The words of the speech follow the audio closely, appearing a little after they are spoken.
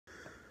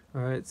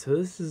Alright, so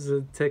this is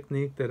a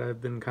technique that I've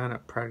been kind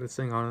of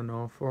practicing on and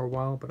off for a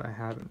while, but I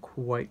haven't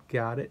quite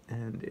got it,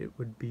 and it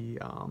would be,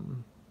 I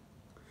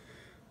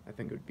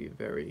think it would be a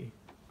very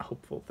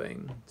helpful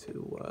thing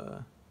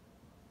to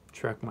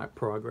track my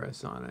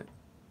progress on it.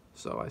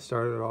 So I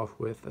started off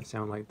with a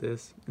sound like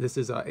this. This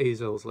is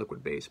azels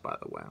liquid bass, by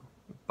the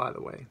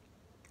way.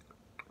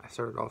 I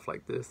started off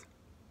like this.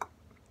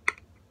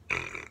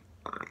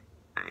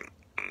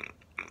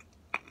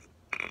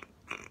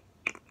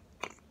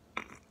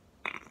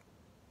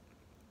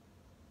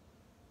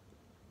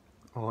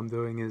 All I'm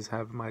doing is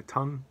have my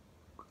tongue,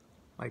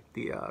 like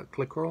the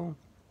click roll,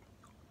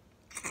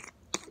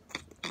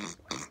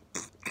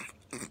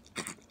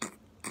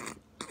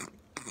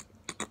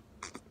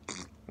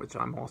 which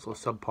I'm also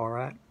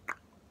subpar at.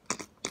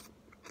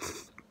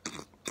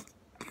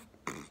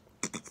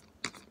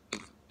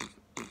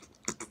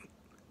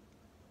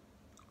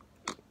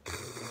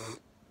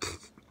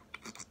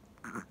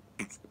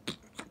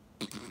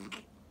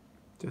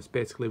 Just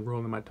basically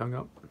rolling my tongue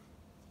up.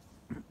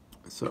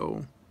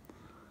 So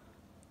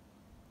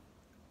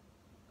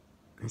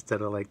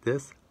instead of like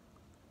this,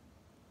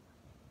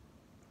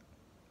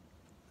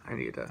 I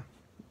need to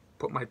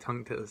put my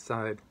tongue to the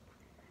side.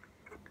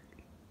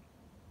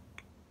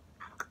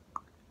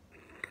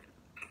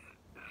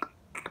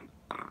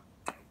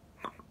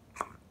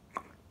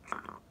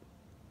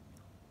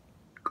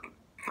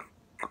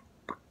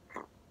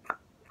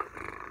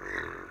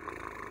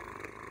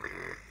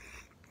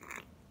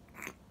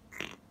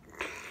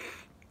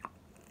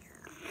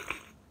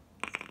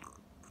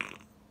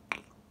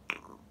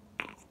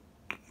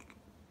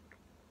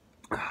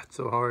 It's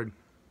so hard.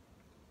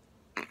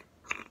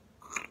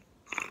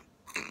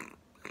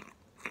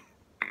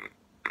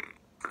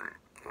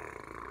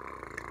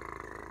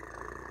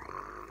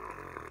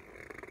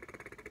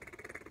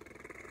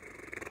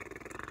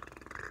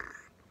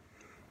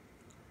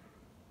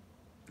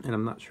 And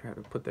I'm not sure how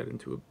to put that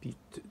into a beat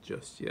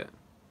just yet.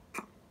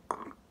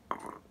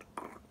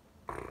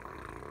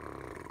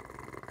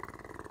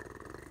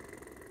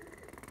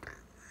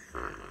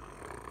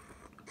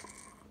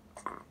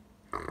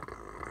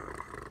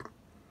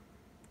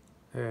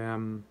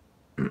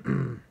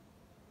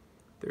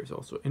 There's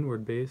also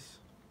inward bass.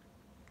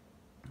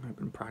 I've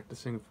been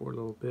practicing for a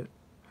little bit.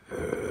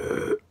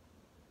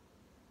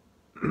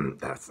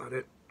 That's not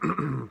it.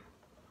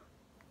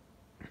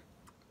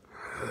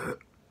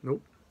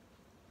 Nope.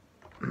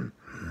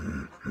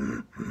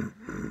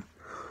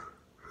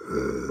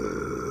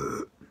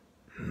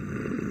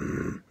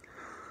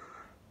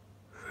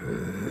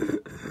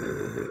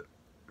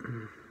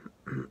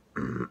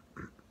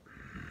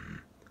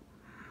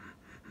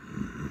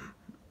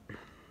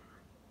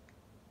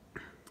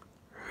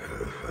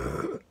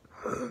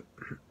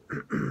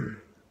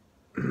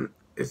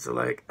 It's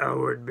like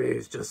outward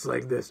bass, just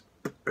like this.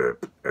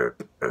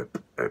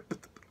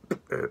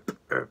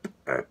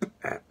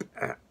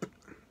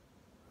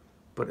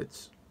 But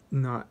it's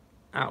not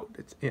out,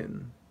 it's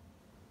in.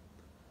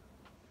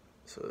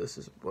 So this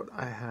is what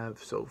I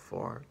have so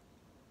far.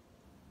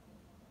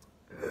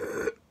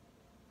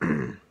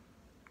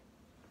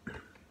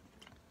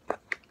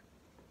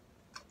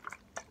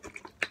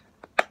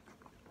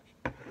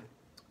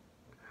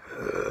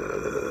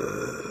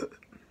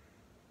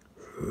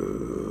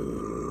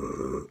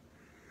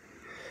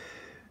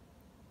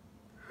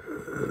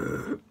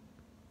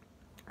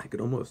 I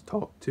could almost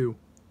talk too.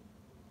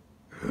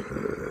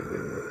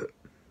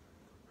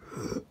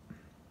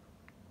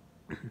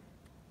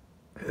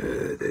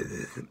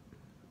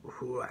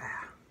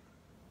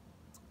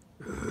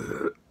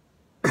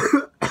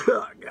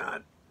 Oh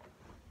God,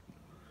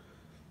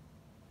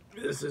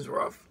 this is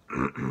rough.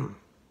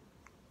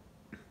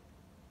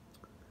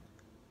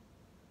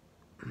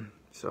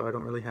 So I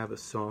don't really have a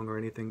song or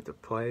anything to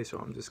play, so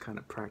I'm just kind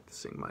of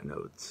practicing my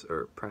notes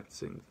or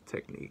practicing the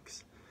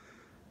techniques.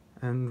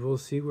 And we'll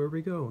see where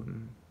we go,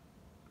 and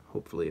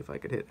hopefully if I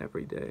could hit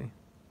every day.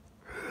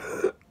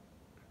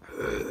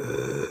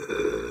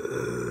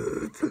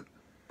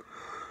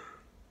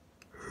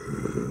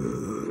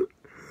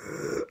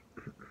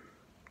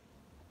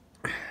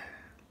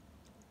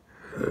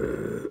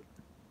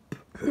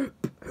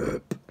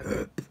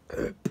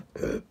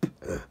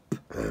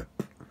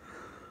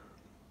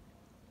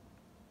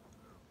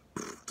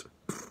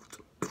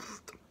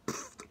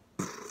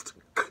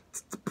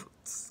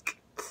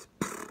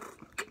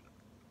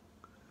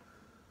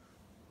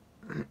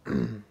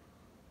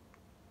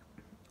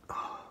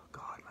 Oh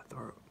God, my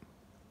throat.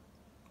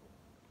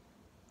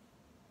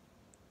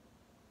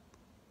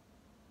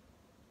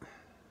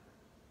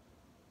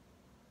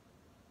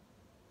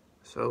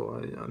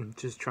 So I'm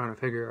just trying to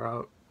figure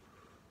out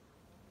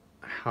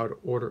how to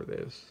order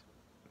this,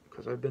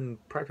 because I've been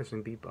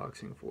practicing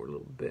beatboxing for a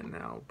little bit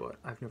now, but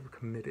I've never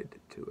committed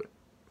to it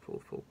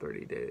full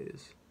 30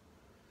 days.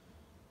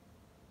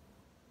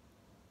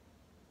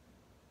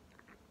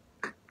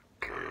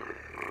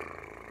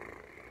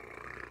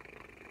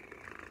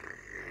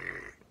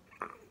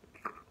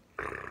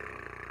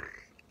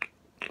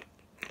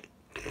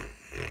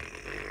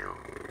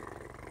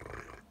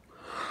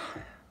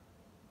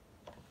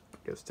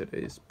 guess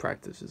today's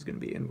practice is going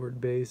to be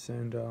inward bass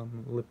and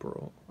lip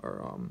roll,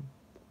 or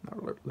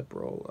not lip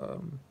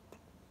roll,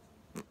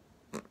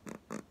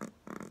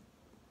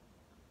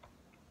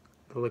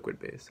 the liquid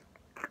bass.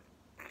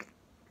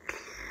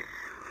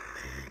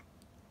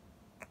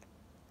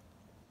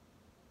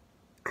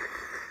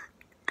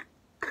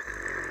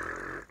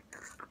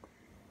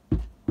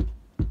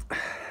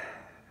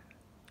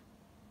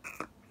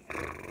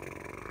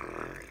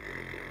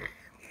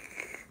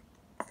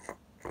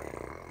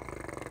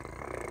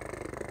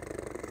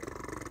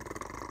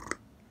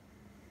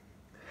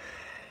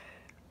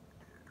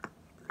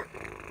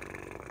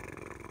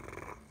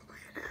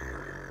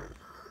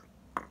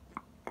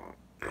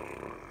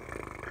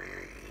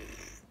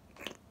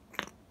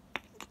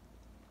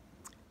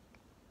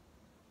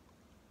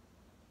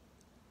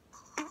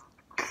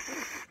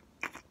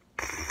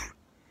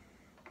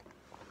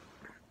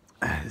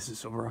 This is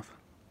so rough.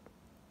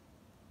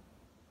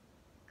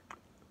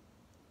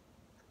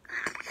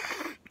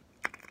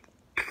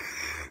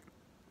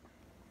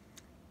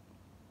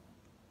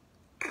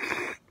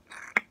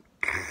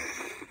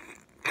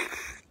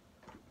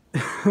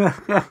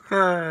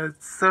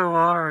 It's so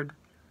hard.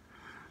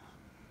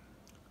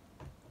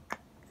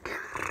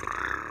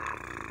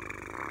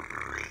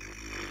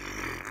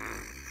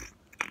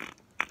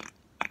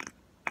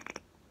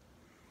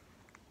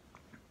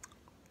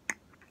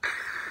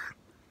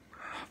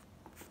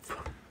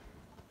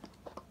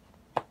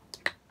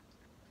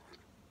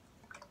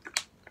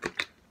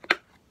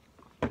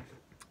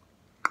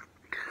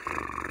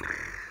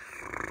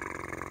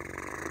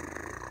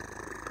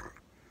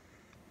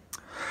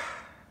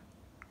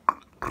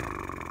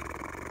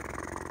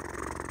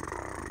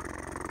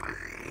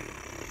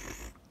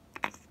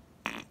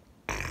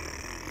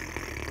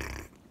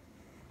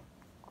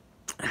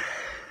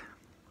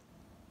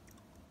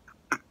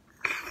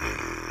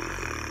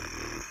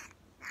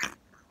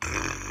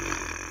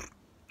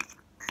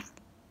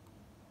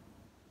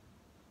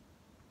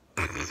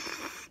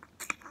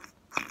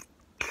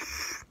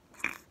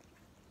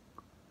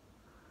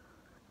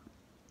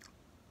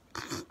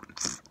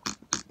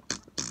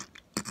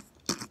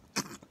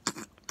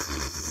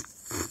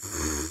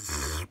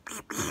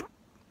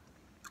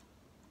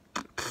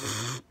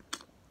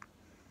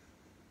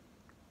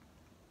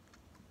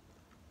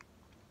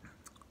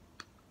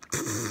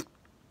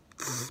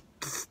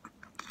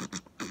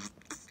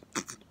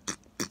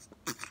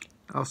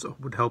 Also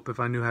would help if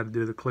I knew how to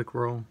do the click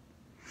roll.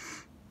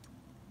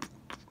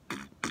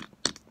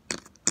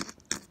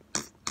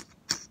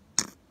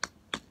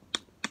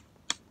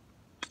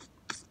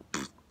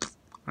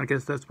 I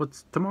guess that's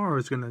what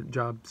tomorrow's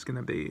job's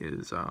gonna be,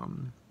 is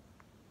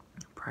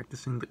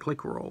practicing the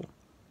click roll.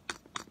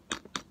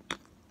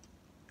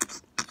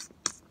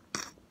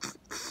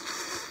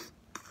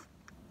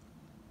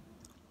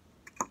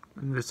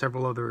 And there's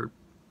several other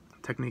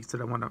techniques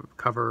that I want to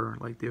cover,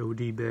 like the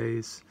OD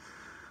bass,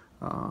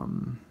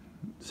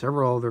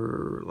 several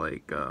other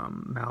like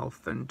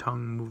mouth and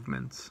tongue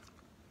movements.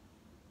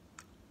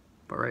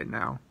 But right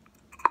now,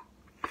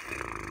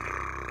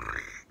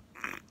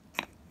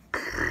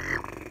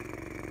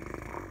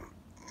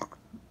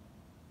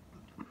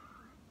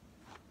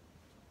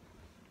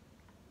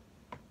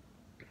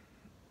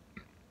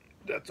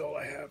 that's all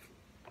I have.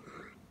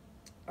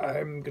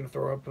 I'm gonna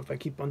throw up if I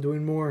keep on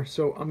doing more,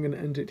 so I'm gonna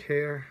end it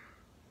here.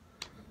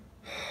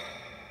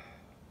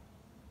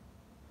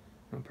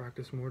 I'll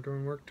practice more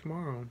during work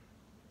tomorrow.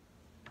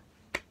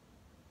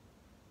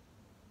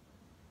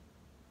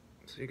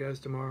 See you guys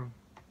tomorrow.